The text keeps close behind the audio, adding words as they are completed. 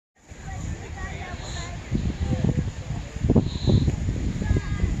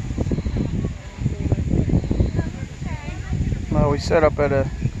we set up at a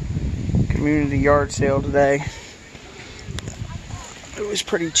community yard sale today. It was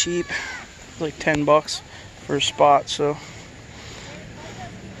pretty cheap, like 10 bucks for a spot, so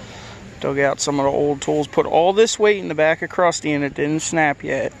dug out some of the old tools, put all this weight in the back of Krusty and it didn't snap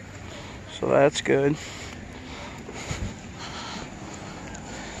yet, so that's good.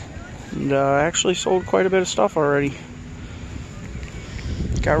 And actually sold quite a bit of stuff already.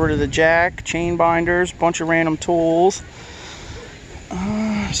 Got rid of the jack, chain binders, bunch of random tools.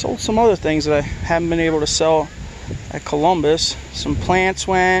 Sold some other things that I haven't been able to sell at Columbus. Some plants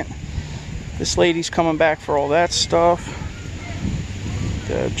went. This lady's coming back for all that stuff.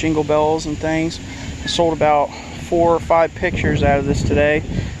 The jingle bells and things. I sold about 4 or 5 pictures out of this today.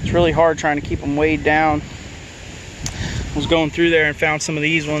 It's really hard trying to keep them weighed down. I was going through there and found some of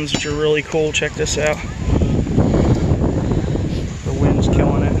these ones which are really cool. Check this out. The wind's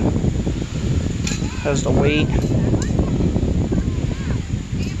killing it. Has the weight.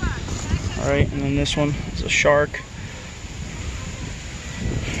 Alright, and then this one is a shark.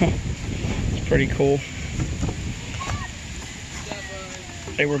 It's pretty cool.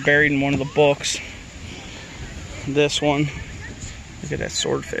 They were buried in one of the books. This one, look at that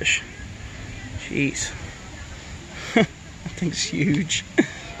swordfish. Jeez. That thing's huge.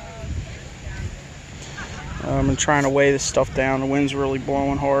 I'm trying to weigh this stuff down. The wind's really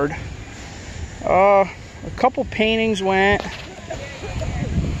blowing hard. A couple paintings went.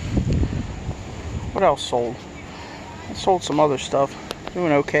 What else sold? I sold some other stuff.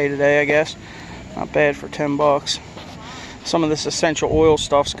 Doing okay today, I guess. Not bad for 10 bucks. Some of this essential oil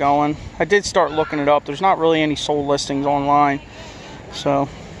stuff's going. I did start looking it up. There's not really any sold listings online, so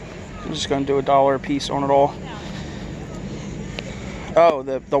I'm just going to do $1 a piece on it all. Oh,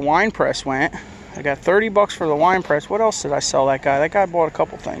 the wine press went. I got 30 bucks for the wine press. What else did I sell that guy? That guy bought a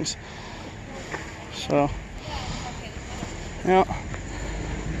couple things. So, yeah.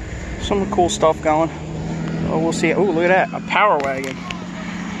 Some cool stuff going. Oh, we'll see. Oh, look at that. A power wagon.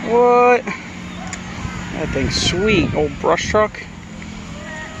 What? That thing's sweet. Old brush truck.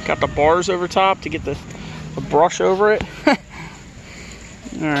 Got the bars over top to get the brush over it.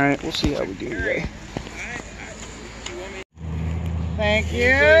 Alright, we'll see how we do today. Thank you.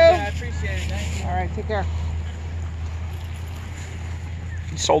 I appreciate it. Thank you. Alright, take care.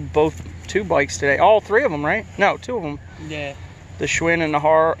 Sold two bikes today. All 3 of them, right? No, 2 of them. Yeah. The Schwinn and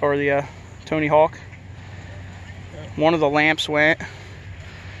the Tony Hawk. One of the lamps went.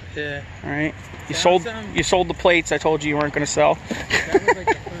 Yeah. All right. You sold the plates I told you weren't going to sell. That was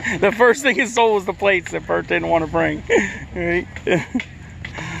like the first thing you sold was the plates that Bert didn't want to bring. All right.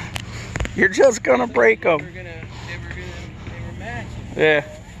 You're just going to break them. They were matching. Yeah.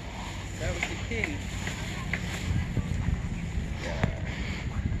 That was the key.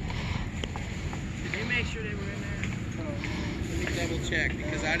 Did you make sure they were in there? Let me double check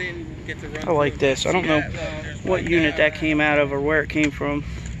because I didn't get to run. I like this. I don't know what unit that came out of or where it came from.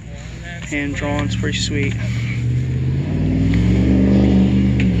 Hand drawn. It's pretty sweet.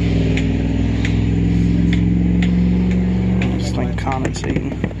 This thing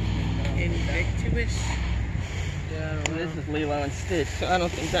condensating. Invictus? Yeah, I don't know. This is Lilo and Stitch, so I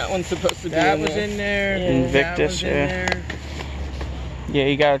don't think that one's supposed to be in there. That was in there. Invictus, yeah. Yeah,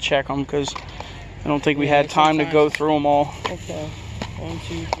 you gotta check them because I don't think we had time to go through them all. Okay. 1,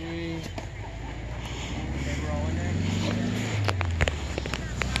 2, 3. They were all in there.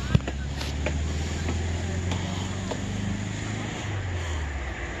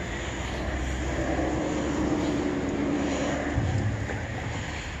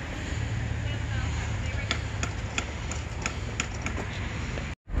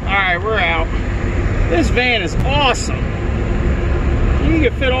 Alright, we're out. This van is awesome. You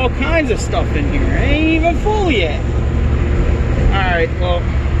can fit all kinds of stuff in here. It ain't even full yet. Alright, well,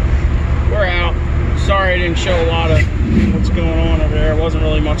 we're out. Sorry I didn't show a lot of what's going on over there. It wasn't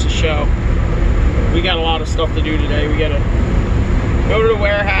really much to show. We got a lot of stuff to do today. We gotta go to the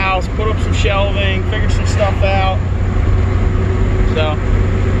warehouse, put up some shelving, figure some stuff out. So,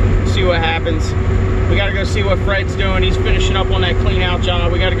 see what happens. We gotta go see what Fred's doing. He's finishing up on that clean out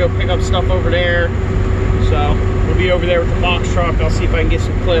job. We gotta go pick up stuff over there. So, we'll be over there with the box truck. I'll see if I can get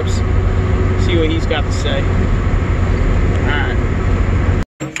some clips, see what he's got to say. Alright.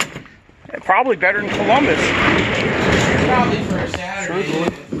 Probably better than Columbus. Probably for a Saturday.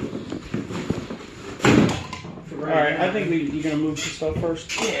 Alright, I think you're going to move some stuff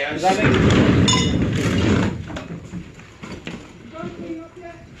first. Yeah. I think...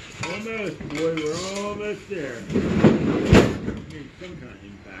 Almost, boy, we're almost there. Need some kind of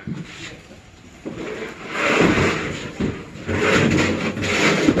impact.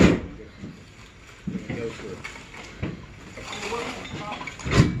 Go for it.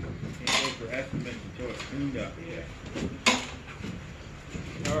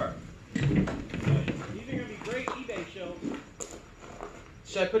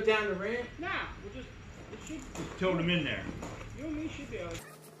 Should I put down the ramp? Nah, we'll just Tilt them in there. you and me should be able to.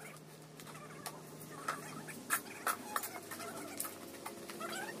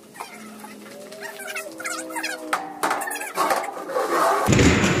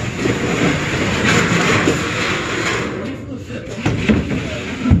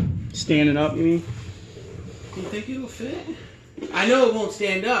 Standing up, you mean? Do you think it'll fit? I know it won't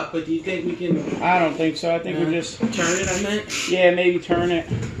stand up, but do you think we can... I don't think so. I think we just... Turn it, I meant? Yeah, maybe turn it.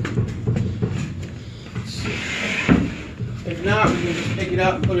 If not, we can just pick it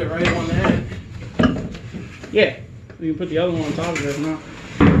up and put it right on that. Yeah, we can put the other one on top of it if not.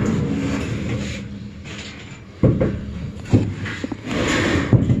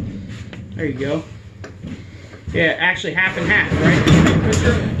 There you go. Yeah, actually half and half, right?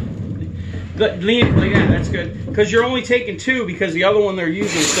 Lean it like that, that's good. Because you're only taking 2 because the other one they're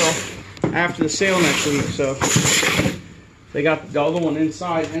using till after the sale next week, so they got the other one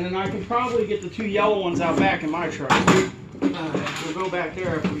inside. And then I can probably get the 2 yellow ones out back in my truck. We'll go back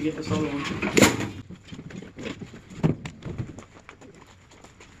there after we get this other one.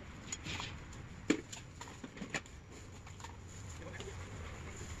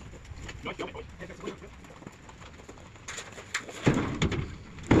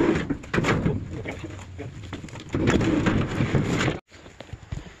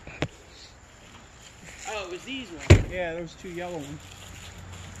 Oh, it was these ones. Yeah, those 2 yellow ones.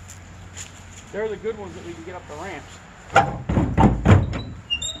 They're the good ones that we can get up the ramps.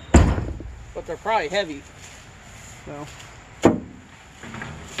 But they're probably heavy. So. I'm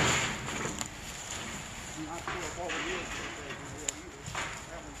not sure if all the wheels are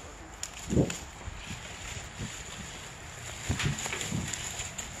either.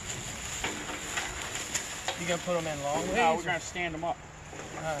 You gonna put them in long ways? No, we're going to stand them up.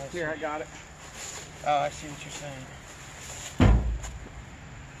 Oh, Here, I got it. Oh, I see what you're saying.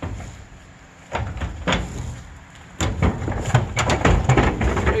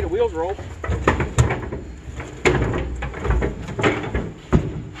 Hey, the wheels roll.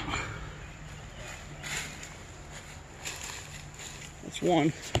 That's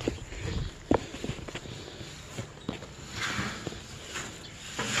one.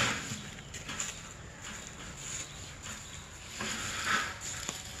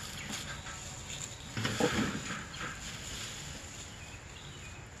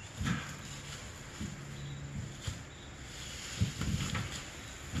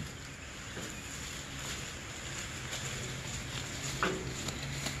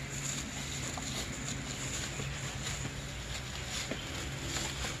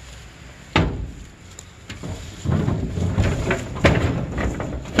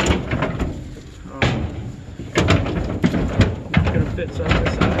 Fit side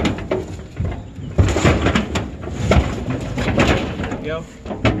by side. There you go.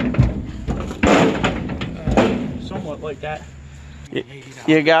 Somewhat like that.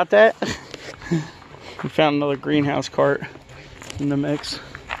 You got that? We found another greenhouse cart in the mix.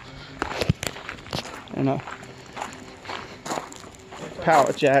 And a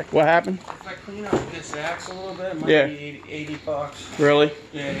pallet jack. What happened? If I clean up this axle a little bit, it might be 80 bucks. Really?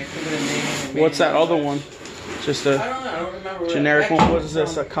 Yeah, they put it in. What's that other one? Just a I don't know. I don't remember. generic one. What is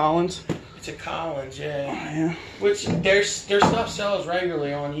this? A Collins? It's a Collins, yeah. Oh, yeah. Which their stuff sells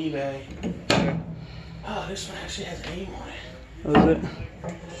regularly on eBay. Oh, this one actually has a name on it. What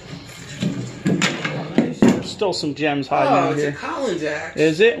is it? There's still some gems hiding out here. Oh, it's a Collins axe.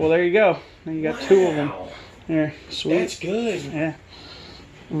 Is it? Well, there you go. Now you got 2 of them. Wow. Here, sweet. That's good. Yeah.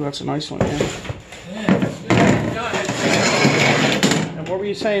 Ooh, that's a nice one, yeah. And what were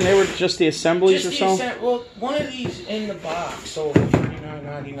you saying? They were just the assemblies or something? Well, one of these in the box sold for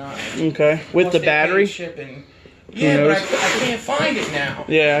 $39.99. Okay. With the battery? Shipping. Yeah, but I can't find it now.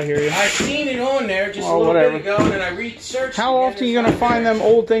 Yeah, I hear you. I've seen it on there just a little bit ago, and then I researched it. How often are you going to find them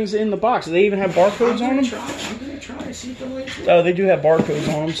old things in the box? Do they even have barcodes on them? I'm going to try to see if they'll answer. Oh, they do have barcodes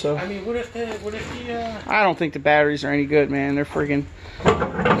on them, so. I mean, what if the I don't think the batteries are any good, man. They're friggin'.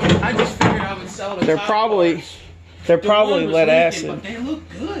 I just figured I would sell the They're top probably parts. they're probably lead acid. But they look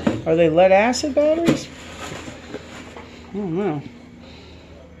good. Are they lead acid batteries? I don't know.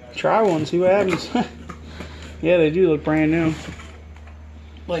 Try one, see what happens. Yeah, they do look brand new.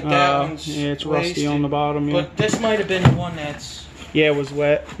 Like that one's yeah, it's rusty wasted. on the bottom. Yeah. But this might have been the one that's... Yeah, it was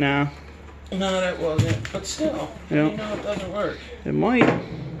wet. Nah. No, that wasn't. But still, Yeah. you know it doesn't work. It might.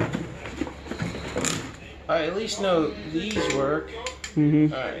 I at least know these work.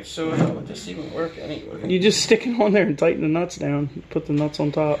 Mm-hmm. Alright, so how would this even work anyway? You just stick it on there and tighten the nuts down. Put the nuts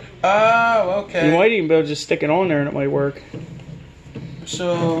on top. Oh, okay. You might even be able to just stick it on there and it might work.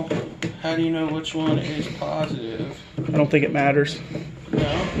 So, how do you know which one is positive? I don't think it matters.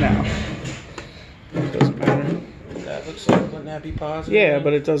 No. No. It doesn't matter. That looks like, wouldn't that be positive? Yeah,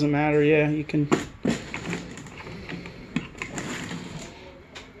 but it doesn't matter. Yeah, you can.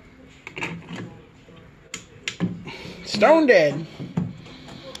 Stone dead.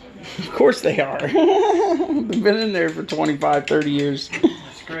 Of course they are. They've been in there for 25, 30 years.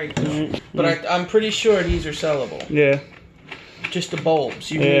 That's great. But I'm pretty sure these are sellable. Yeah. Just the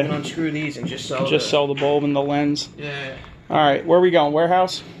bulbs. You can even unscrew these and just sell sell the bulb and the lens. Yeah. All right, where are we going?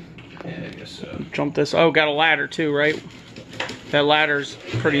 Warehouse? Yeah, I guess so. Jump this. Oh, got a ladder too, right? That ladder's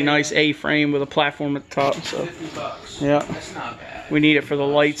pretty nice A-frame with a platform at the top. So. $50. Yeah. That's not bad. We need it for the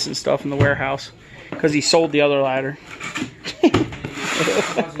lights and stuff in the warehouse. Because he sold the other ladder.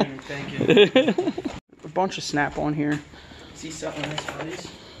 I wasn't even thinking. A bunch of Snap-on here. Is he selling this for these?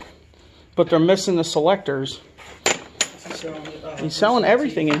 But they're missing the selectors. Is he selling it? Oh, He's selling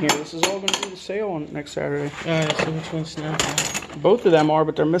everything in here. This is all going to be the sale on next Saturday. Alright, so which one's Snap-on? Both of them are,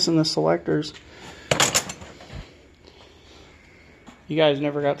 but they're missing the selectors. You guys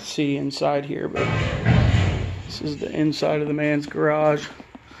never got to see inside here, but this is the inside of the man's garage.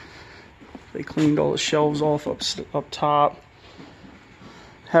 They cleaned all the shelves off up top.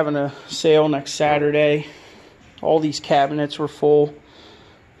 Having a sale next Saturday. All these cabinets were full.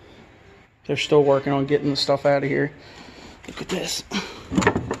 They're still working on getting the stuff out of here. Look at this.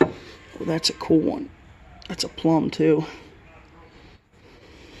 Oh, that's a cool one. That's a plum too.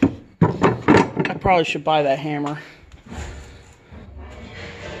 I probably should buy that hammer.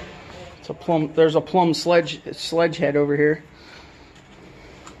 It's a plum. There's a plum sledge head over here.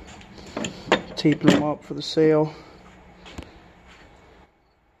 Taping them up for the sale.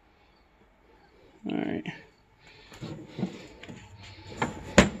 All right.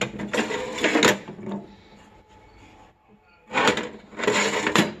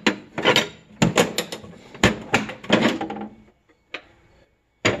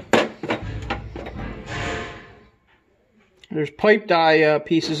 There's pipe dye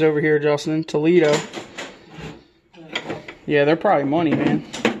pieces over here, Justin. Toledo. Yeah, they're probably money, man.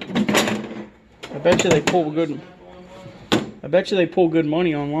 I bet you they pull good. I bet you they pull good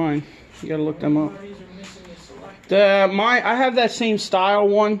money online. You gotta look them up. I have that same style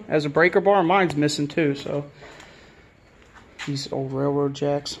one as a breaker bar. Mine's missing too. So these old railroad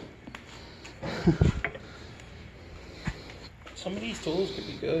jacks. Some of these tools could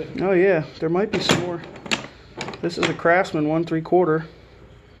be good. Oh yeah, there might be some more. This is a Craftsman 1 3/4.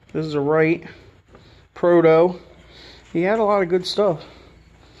 This is a Wright Proto. He had a lot of good stuff.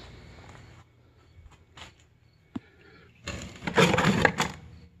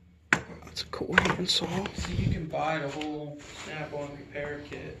 That's a cool handsaw. See, you can buy the whole Snap-on repair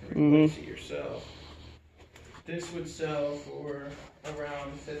kit and replace it yourself. This would sell for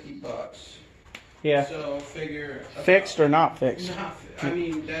around $50. Yeah. So figure Fixed or not fixed? I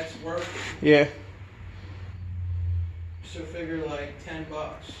mean, that's worth it. Yeah. So figure like $10.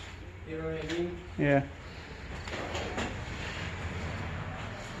 You know what I mean? Yeah.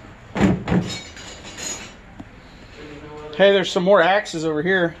 Hey, there's some more axes over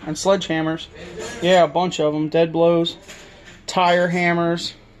here and sledgehammers. Yeah, a bunch of them. Dead blows, tire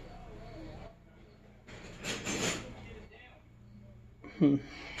hammers.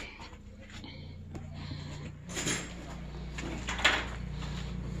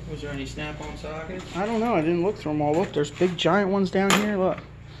 Was there any Snap-on sockets? I don't know. I didn't look through them all. Look, there's big giant ones down here. Look.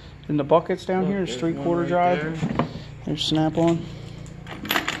 In the buckets down here, there's 3/4 drive. There. There's Snap-on.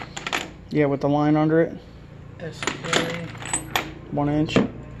 Yeah, with the line under it. S&K. 1 inch.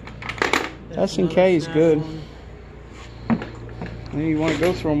 S&K is good. And you want to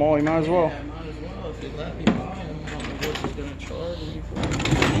go through them all, you might as well. Yeah, might as well. If they let me buy them, I don't know what they're going to charge me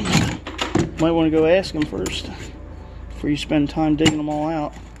for. Might want to go ask them first before you spend time digging them all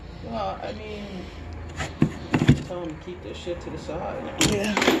out. Well, I mean, tell them to keep this shit to the side.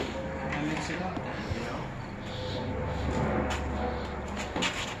 Yeah. And mix it up, you know?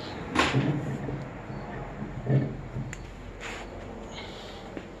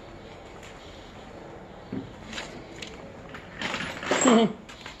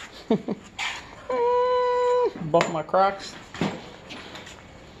 Buff my Crocs.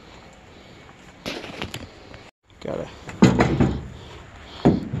 Got a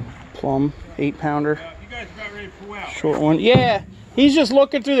plum 8-pounder. You guys about ready to pull out? Short one. Yeah, he's just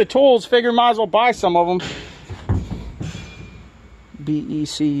looking through the tools. Figure might as well buy some of them.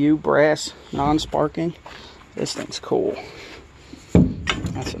 BECU brass non-sparking. This thing's cool.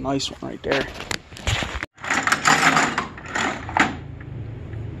 That's a nice one right there.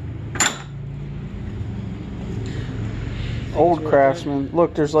 Old Craftsman.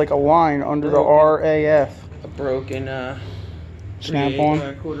 Look, there's like a line under the RAF. A broken snap on.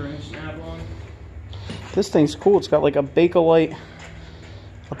 1/4" snap on. This thing's cool. It's got like a Bakelite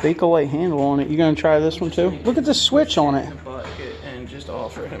handle on it. You gonna try this one too? Look at the switch on it. And just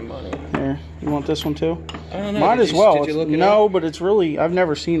offer him money. Here, you want this one too? I don't know. Might as well. Did you look it no, up? but it's really, I've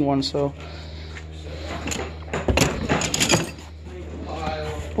never seen one, so.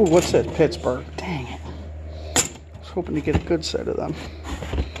 Oh, what's that? Pittsburgh. Dang it. I was hoping to get a good set of them.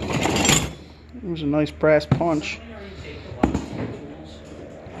 It was a nice brass punch.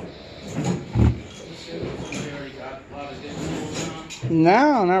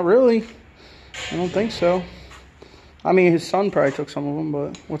 No, not really. I don't think so. I mean, his son probably took some of them,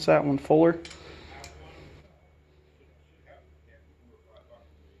 but what's that one? Fuller?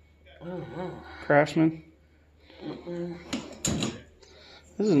 Craftsman?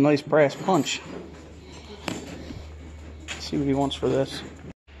 This is a nice brass punch. Let's see what he wants for this.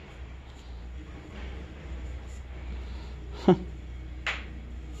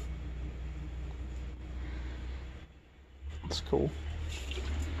 That's cool.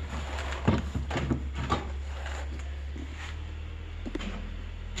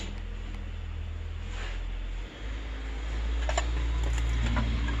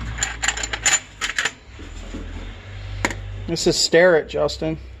 This is stare it,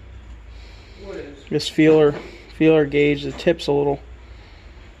 Justin. What is? This feeler gauge. The tip's a little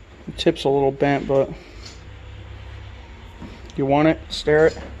bent, but you want it? Stare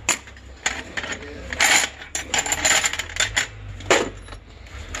it.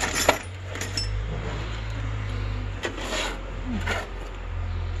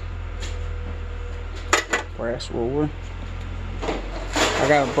 Brass roller. I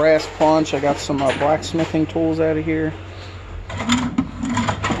got a brass punch. I got some blacksmithing tools out of here.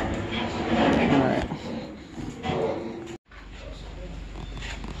 Alright.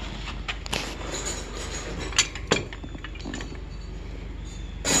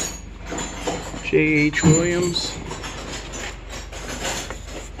 J.H. Williams.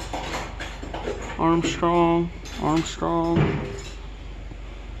 Armstrong.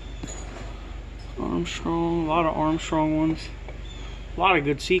 A lot of Armstrong ones. A lot of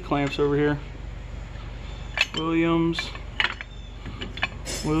good C-clamps over here. Williams.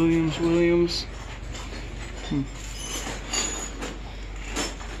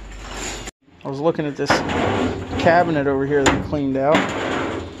 I was looking at this cabinet over here that we cleaned out.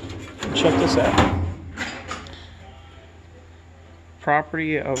 Check this out.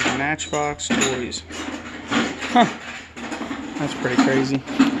 Property of Matchbox Toys. Huh. That's pretty crazy.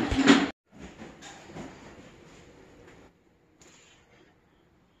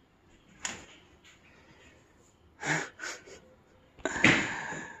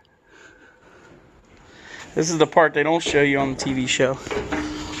 This is the part they don't show you on the TV show.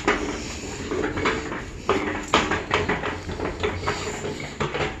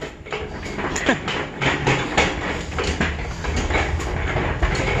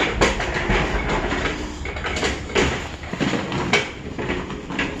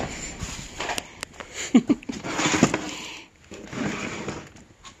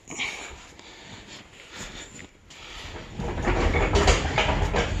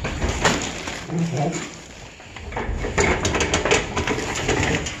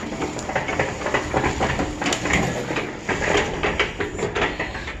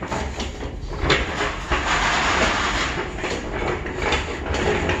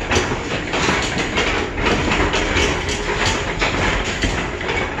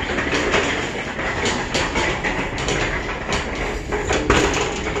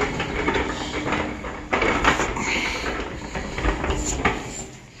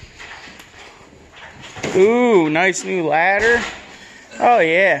 Ooh, nice new ladder. Oh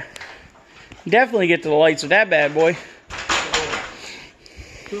yeah. Definitely get to the lights with that bad boy.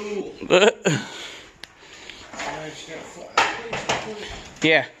 Cool.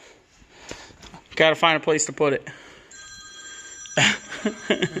 Yeah. Gotta find a place to put it.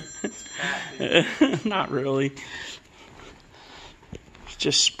 Not really. It's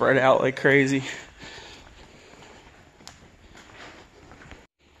just spread out like crazy.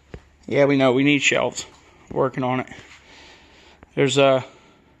 Yeah, we know we need shelves. Working on it. There's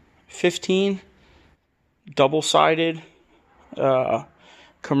 15 double-sided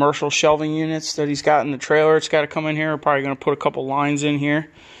commercial shelving units that he's got in the trailer. It's got to come in here. We're probably going to put a couple lines in here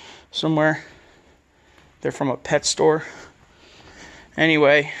somewhere. They're from a pet store.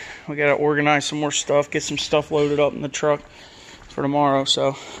 Anyway, we got to organize some more stuff, get some stuff loaded up in the truck for tomorrow.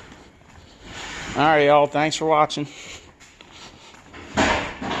 So, alright, y'all. Thanks for watching.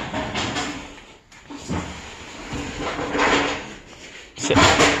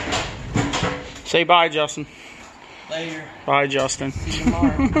 Say bye, Justin. Later. Bye, Justin. See you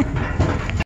tomorrow.